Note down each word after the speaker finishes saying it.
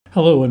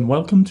Hello and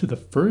welcome to the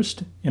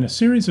first in a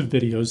series of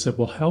videos that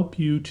will help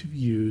you to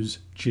use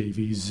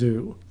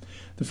JVZoo.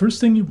 The first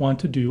thing you want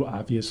to do,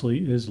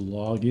 obviously, is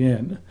log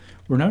in.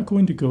 We're not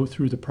going to go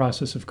through the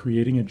process of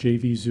creating a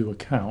JVZoo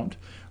account.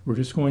 We're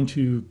just going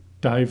to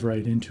dive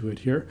right into it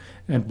here.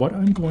 And what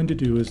I'm going to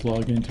do is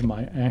log into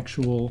my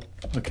actual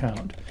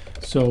account.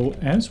 So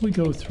as we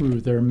go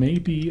through, there may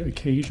be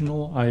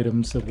occasional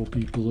items that will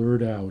be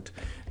blurred out.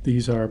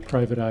 These are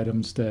private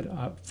items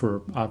that,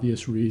 for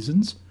obvious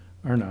reasons,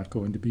 are not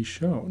going to be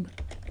shown.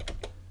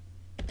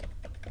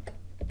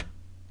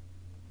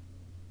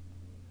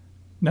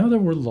 Now that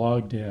we're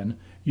logged in,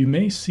 you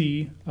may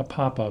see a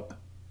pop-up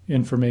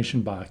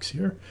information box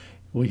here.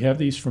 We have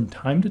these from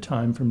time to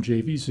time from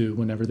JVZoo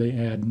whenever they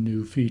add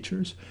new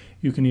features.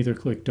 You can either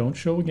click Don't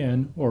Show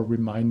Again or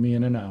Remind Me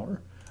in an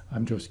Hour.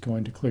 I'm just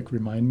going to click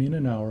Remind Me in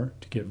an Hour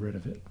to get rid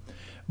of it.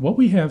 What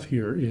we have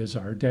here is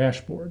our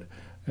dashboard.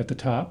 At the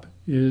top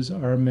is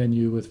our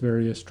menu with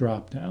various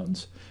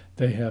drop-downs.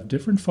 They have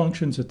different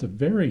functions at the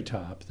very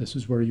top. This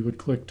is where you would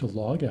click to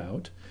log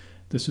out.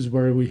 This is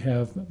where we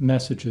have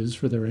messages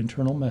for their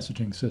internal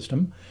messaging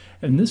system.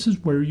 And this is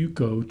where you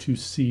go to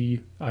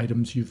see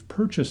items you've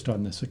purchased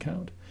on this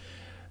account.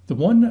 The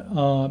one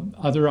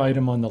other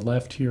item on the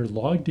left here,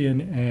 logged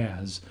in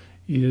as,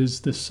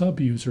 is the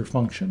sub-user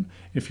function.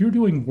 If you're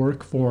doing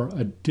work for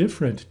a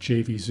different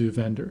JVZoo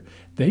vendor,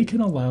 they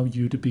can allow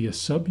you to be a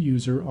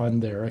sub-user on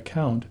their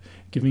account,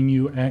 giving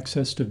you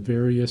access to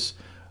various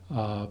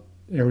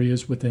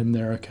areas within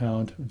their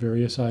account,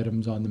 various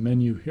items on the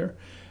menu here.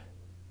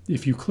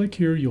 If you click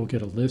here, you'll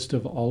get a list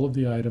of all of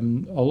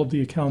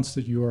the accounts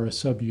that you are a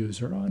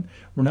sub-user on.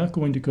 We're not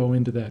going to go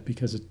into that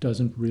because it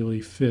doesn't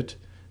really fit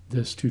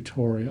this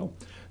tutorial.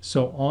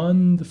 So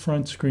on the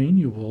front screen,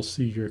 you will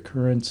see your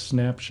current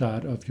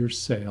snapshot of your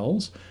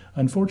sales.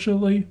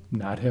 Unfortunately,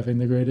 not having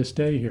the greatest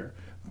day here,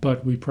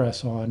 but we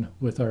press on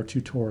with our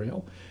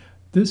tutorial.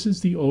 This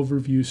is the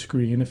overview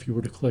screen if you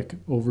were to click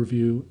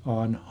Overview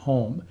on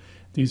Home.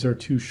 These are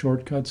two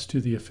shortcuts to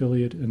the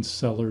affiliate and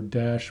seller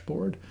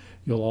dashboard.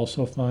 You'll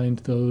also find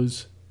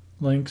those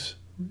links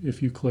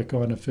if you click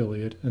on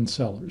affiliate and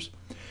sellers.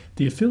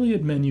 The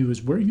affiliate menu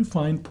is where you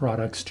find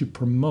products to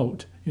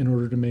promote in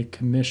order to make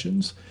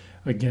commissions.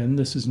 Again,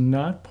 this is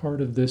not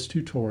part of this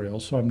tutorial,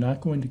 so I'm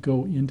not going to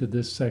go into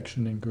this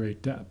section in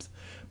great depth.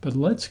 But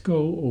let's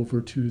go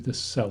over to the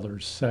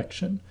sellers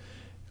section.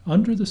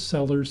 Under the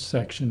sellers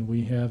section,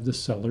 we have the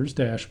sellers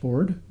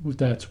dashboard.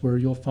 That's where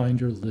you'll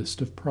find your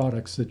list of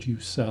products that you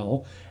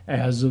sell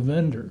as a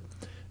vendor.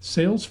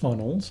 Sales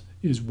funnels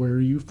is where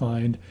you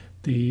find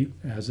the,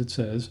 as it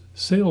says,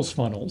 sales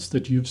funnels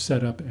that you've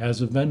set up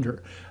as a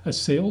vendor. A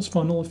sales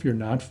funnel, if you're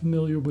not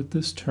familiar with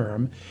this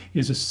term,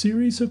 is a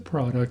series of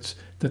products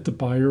that the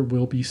buyer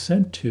will be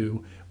sent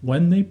to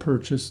when they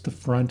purchase the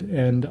front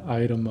end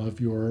item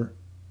of your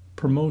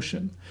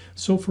promotion.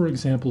 So for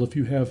example, if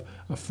you have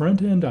a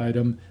front end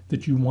item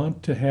that you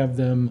want to have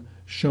them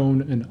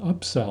shown an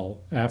upsell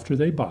after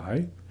they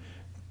buy,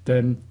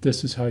 then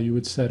this is how you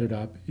would set it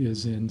up,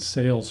 is in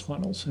sales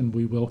funnels, and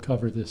we will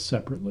cover this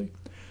separately.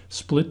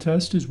 Split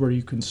test is where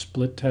you can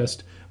split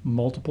test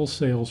multiple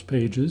sales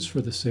pages for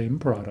the same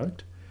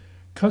product.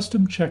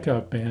 Custom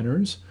checkout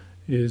banners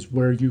is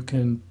where you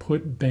can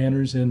put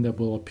banners in that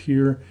will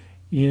appear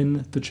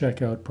in the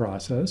checkout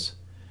process.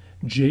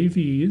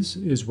 JVs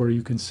is where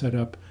you can set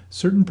up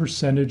certain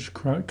percentage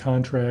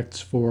contracts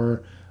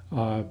for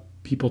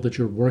people that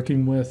you're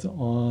working with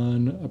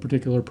on a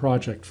particular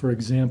project. For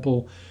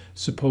example,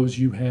 suppose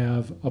you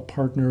have a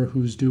partner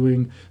who's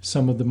doing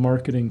some of the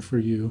marketing for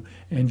you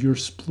and you're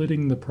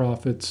splitting the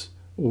profits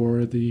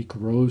or the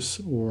gross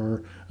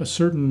or a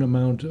certain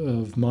amount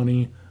of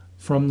money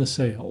from the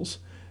sales.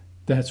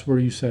 That's where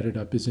you set it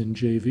up, is in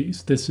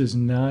JVs. This is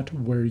not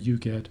where you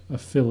get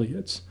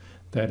affiliates.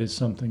 That is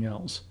something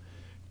else.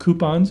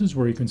 Coupons is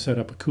where you can set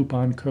up a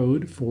coupon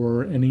code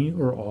for any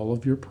or all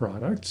of your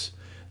products.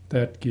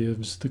 That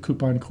gives the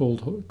coupon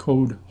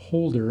code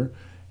holder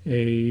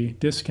a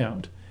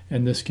discount,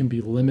 and this can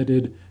be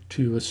limited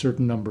to a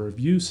certain number of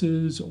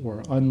uses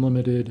or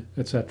unlimited,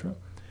 etc.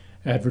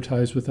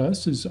 Advertise with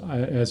us is,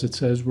 as it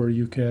says, where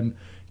you can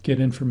get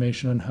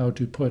information on how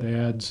to put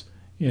ads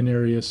in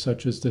areas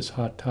such as this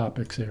hot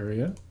topics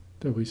area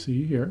that we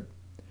see here.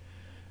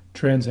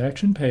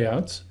 Transaction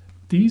payouts,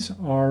 these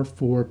are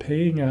for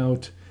paying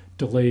out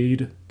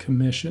delayed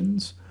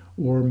commissions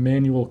or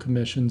manual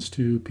commissions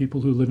to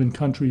people who live in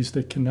countries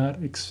that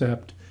cannot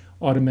accept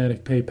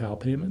automatic PayPal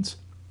payments.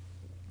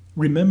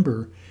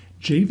 Remember,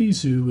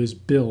 JVZoo is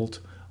built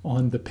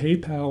on the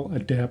PayPal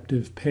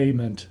adaptive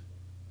payment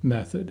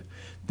method.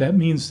 That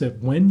means that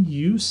when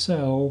you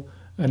sell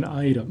an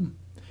item,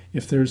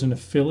 if there's an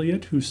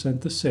affiliate who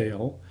sent the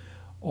sale,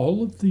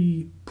 all of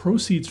the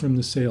proceeds from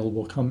the sale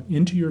will come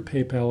into your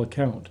PayPal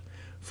account.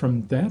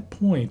 From that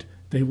point,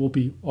 they will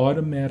be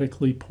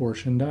automatically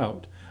portioned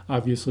out.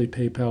 Obviously,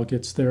 PayPal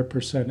gets their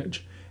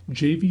percentage.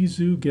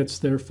 JVZoo gets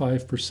their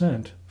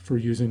 5% for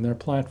using their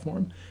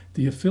platform.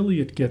 The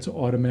affiliate gets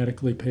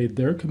automatically paid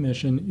their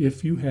commission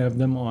if you have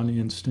them on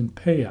instant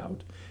payout.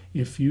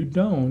 If you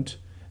don't,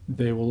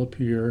 they will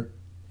appear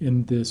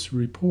in this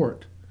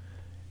report.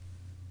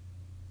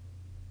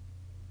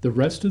 The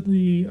rest of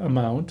the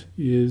amount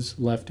is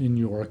left in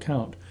your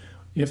account.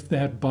 If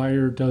that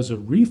buyer does a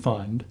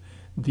refund,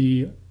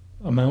 the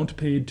amount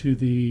paid to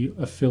the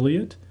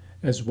affiliate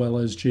as well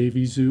as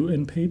JVZoo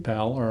and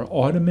PayPal are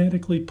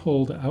automatically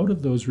pulled out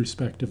of those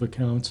respective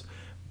accounts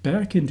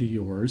back into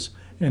yours,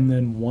 and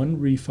then one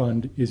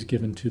refund is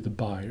given to the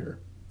buyer.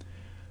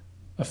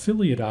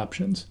 Affiliate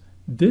options.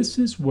 This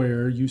is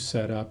where you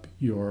set up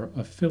your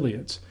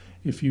affiliates.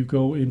 If you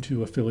go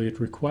into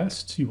affiliate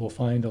requests, you will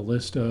find a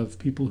list of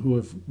people who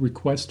have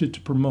requested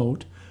to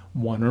promote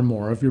one or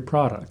more of your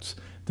products.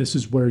 This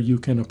is where you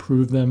can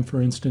approve them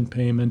for instant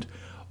payment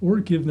or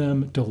give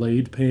them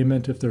delayed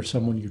payment if there's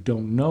someone you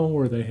don't know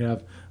or they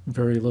have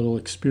very little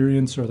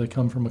experience or they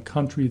come from a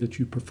country that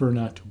you prefer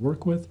not to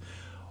work with,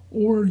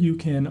 or you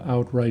can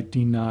outright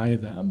deny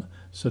them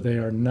so they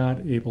are not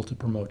able to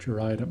promote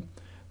your item.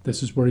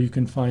 This is where you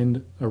can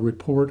find a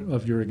report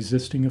of your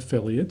existing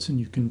affiliates, and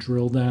you can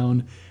drill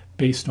down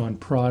based on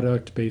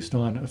product, based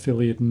on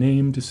affiliate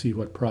name to see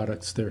what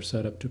products they're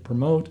set up to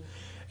promote,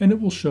 and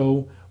it will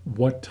show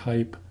what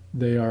type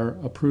they are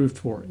approved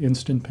for: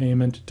 instant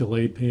payment,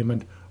 delayed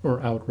payment,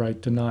 or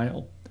outright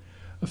denial.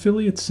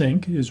 Affiliate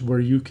sync is where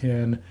you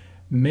can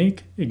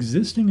make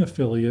existing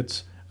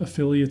affiliates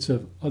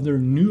of other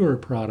newer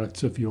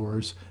products of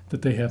yours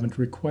that they haven't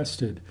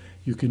requested.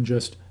 You can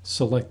just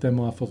select them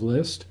off a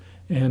list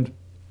and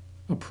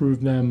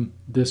approve them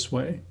this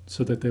way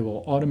so that they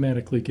will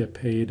automatically get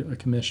paid a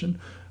commission.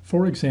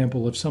 For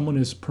example, if someone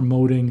is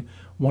promoting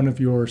one of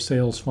your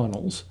sales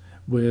funnels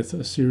with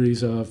a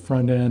series of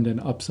front end and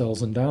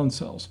upsells and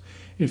downsells,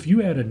 if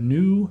you add a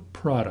new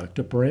product,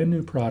 a brand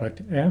new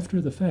product after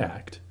the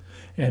fact,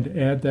 and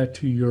add that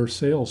to your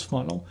sales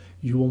funnel,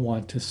 you will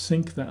want to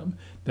sync them.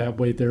 That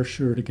way they're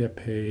sure to get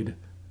paid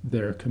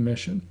their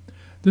commission.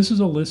 This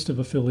is a list of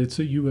affiliates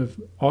that you have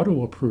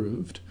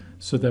auto-approved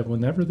so that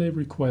whenever they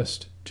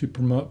request to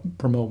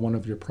promote one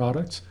of your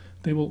products,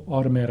 they will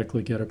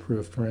automatically get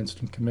approved for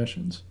instant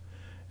commissions.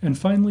 And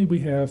finally, we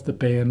have the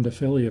banned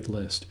affiliate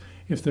list.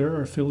 If there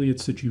are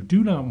affiliates that you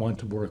do not want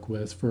to work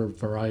with for a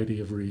variety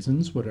of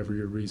reasons, whatever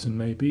your reason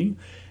may be,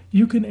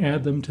 you can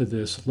add them to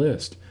this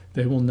list.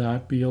 They will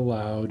not be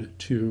allowed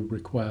to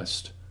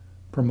request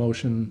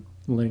promotion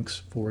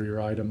links for your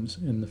items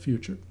in the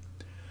future.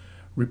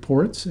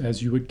 Reports,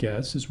 as you would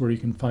guess, is where you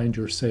can find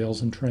your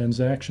sales and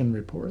transaction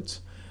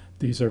reports.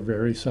 These are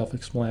very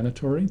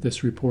self-explanatory.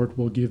 This report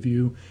will give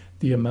you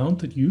the amount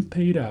that you've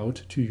paid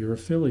out to your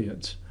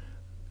affiliates,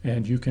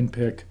 and you can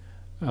pick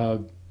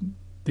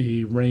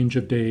the range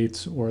of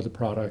dates or the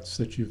products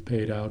that you've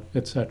paid out,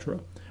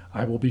 etc.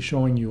 I will be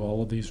showing you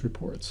all of these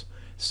reports.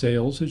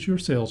 Sales is your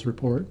sales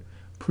report.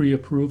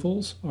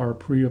 Pre-approvals are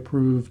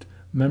pre-approved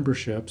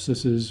memberships.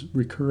 This is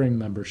recurring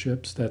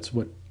memberships. That's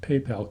what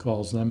PayPal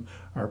calls them,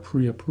 are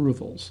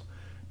pre-approvals.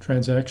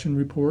 Transaction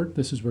report,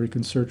 this is where you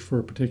can search for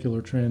a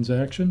particular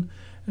transaction.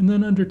 And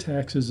then under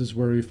taxes is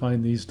where we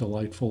find these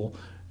delightful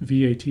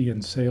VAT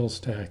and sales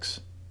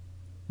tax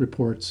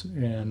reports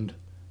and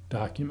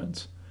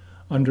documents.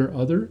 Under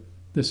other,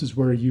 this is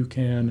where you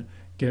can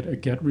get a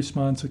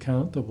GetResponse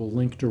account that will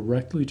link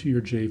directly to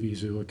your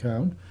JVZoo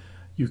account.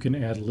 You can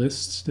add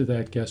lists to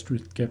that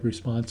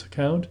GetResponse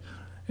account,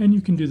 and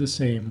you can do the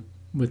same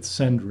with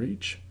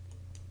SendReach.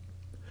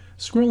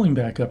 Scrolling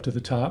back up to the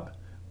top,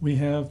 we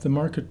have the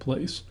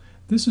marketplace.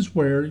 This is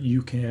where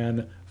you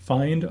can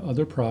find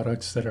other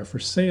products that are for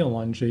sale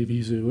on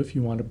JVZoo if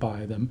you want to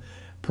buy them.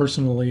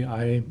 Personally,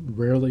 I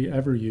rarely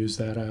ever use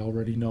that. I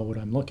already know what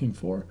I'm looking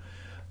for.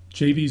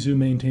 JVZoo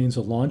maintains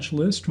a launch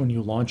list. When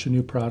you launch a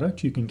new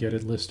product, you can get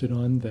it listed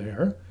on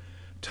there.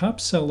 Top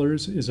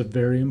Sellers is a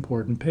very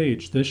important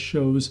page. This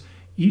shows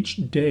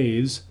each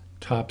day's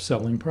top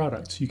selling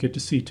products. You get to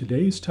see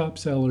today's top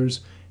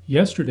sellers,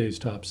 yesterday's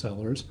top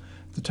sellers,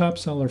 the top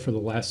seller for the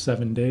last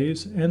 7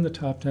 days, and the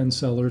top 10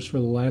 sellers for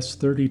the last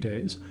 30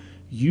 days.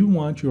 You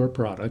want your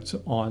products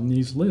on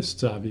these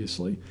lists,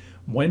 obviously.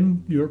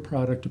 When your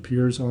product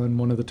appears on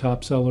one of the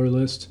top seller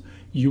lists,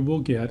 you will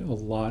get a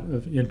lot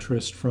of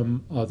interest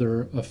from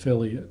other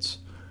affiliates.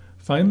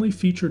 Finally,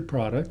 featured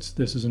products.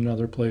 This is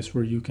another place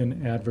where you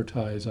can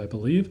advertise, I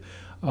believe.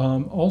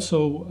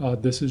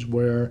 This is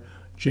where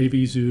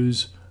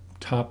JVZoo's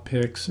top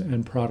picks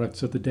and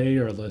products of the day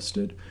are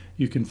listed.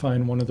 You can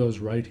find one of those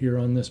right here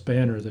on this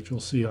banner that you'll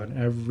see on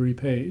every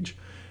page.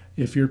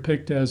 If you're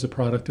picked as a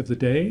product of the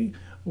day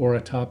or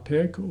a top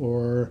pick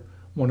or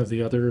one of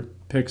the other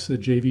picks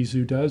that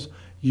JVZoo does,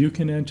 you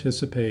can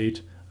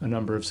anticipate a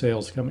number of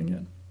sales coming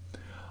in.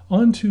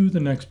 On to the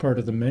next part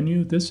of the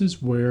menu. This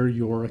is where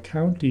your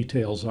account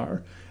details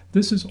are.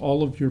 This is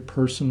all of your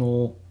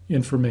personal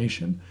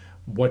information,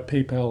 what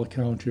PayPal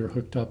account you're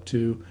hooked up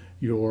to,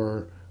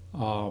 your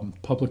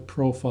public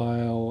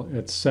profile,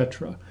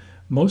 etc.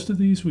 Most of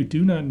these we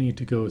do not need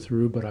to go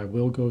through, but I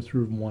will go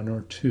through one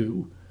or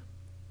two.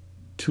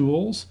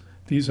 Tools.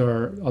 These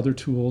are other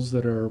tools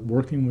that are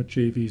working with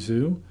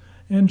JVZoo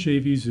and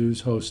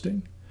JVZoo's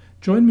hosting.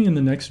 Join me in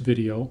the next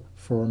video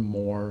for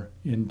more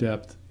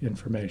in-depth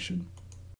information.